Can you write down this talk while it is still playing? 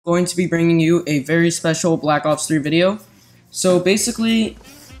Going to be bringing you a very special Black Ops 3 video. So basically,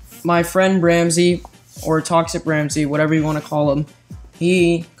 my friend Ramsey, or Toxic Ramsey, whatever you want to call him,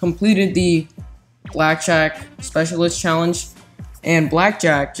 he completed the Blackjack Specialist Challenge. And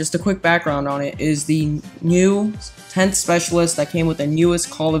Blackjack, just a quick background on it, is the new 10th specialist that came with the newest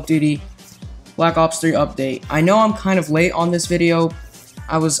Call of Duty Black Ops 3 update. I know I'm kind of late on this video.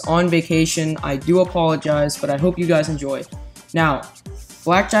 I was on vacation. I do apologize, but I hope you guys enjoy. Now,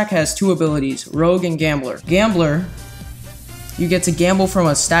 Blackjack has two abilities, Rogue and Gambler. Gambler, you get to gamble from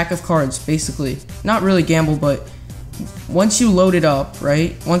a stack of cards, basically. Not really gamble, but once you load it up,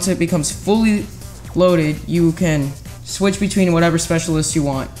 right? Once it becomes fully loaded, you can switch between whatever specialist you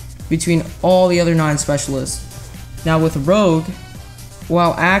want, between all the other 9 specialists. Now with Rogue,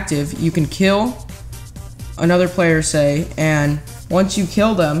 while active, you can kill another player, say, and once you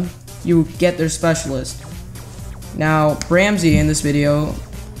kill them, you get their specialist. Now, Ramsey in this video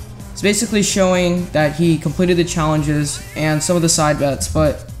is basically showing that he completed the challenges and some of the side bets,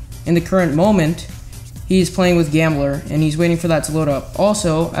 but in the current moment, he's playing with Gambler, and he's waiting for that to load up.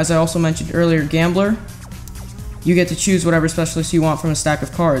 Also, as I also mentioned earlier, Gambler, you get to choose whatever specialist you want from a stack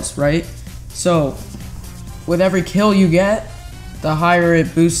of cards, right? So, with every kill you get, the higher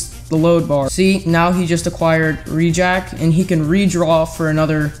it boosts the load bar. See, now he just acquired Rejack, and he can redraw for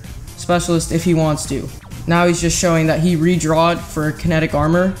another specialist if he wants to. Now he's just showing that he redrawed for kinetic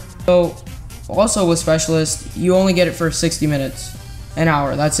armor. So, also with specialist, you only get it for 60 minutes. An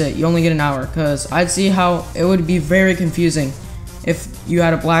hour, that's it. You only get an hour, because I'd see how it would be very confusing if you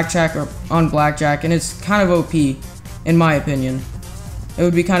had a Blackjack or on Blackjack, and it's kind of OP, in my opinion. It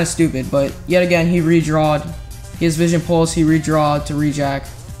would be kind of stupid, but yet again, he redrawed. His Vision Pulse, he redrawed to Rejack.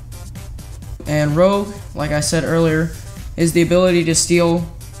 And Rogue, like I said earlier, is the ability to steal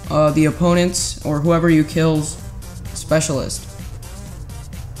the opponent's or whoever you kill's specialist.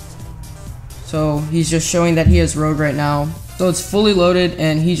 So he's just showing that he has Rogue right now. So it's fully loaded,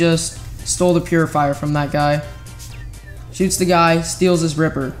 and he just stole the Purifier from that guy. Shoots the guy, steals his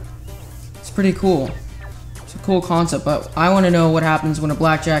Ripper. It's pretty cool. It's a cool concept, but I want to know what happens when a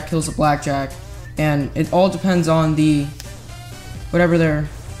Blackjack kills a Blackjack. And it all depends on the whatever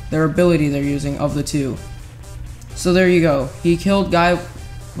their ability they're using of the two. So there you go. He killed guy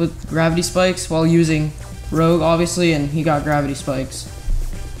with gravity spikes while using Rogue, obviously, and he got gravity spikes.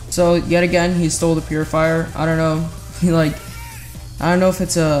 So yet again, he stole the Purifier. I don't know, I don't know if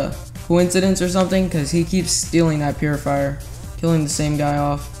it's a coincidence or something, because he keeps stealing that Purifier, killing the same guy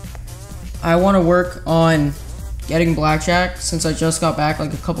off. I want to work on getting Blackjack since I just got back,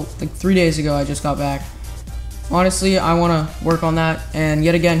 like 3 days ago. I just got back. Honestly, I want to work on that. And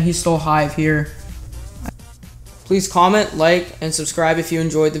yet again, he stole Hive here. Please comment, like, and subscribe if you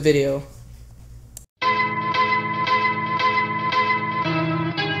enjoyed the video.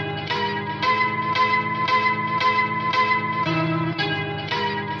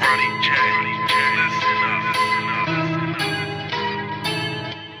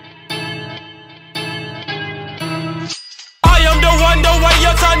 The way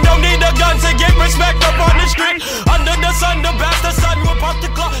your son don't need a gun to get respect up on the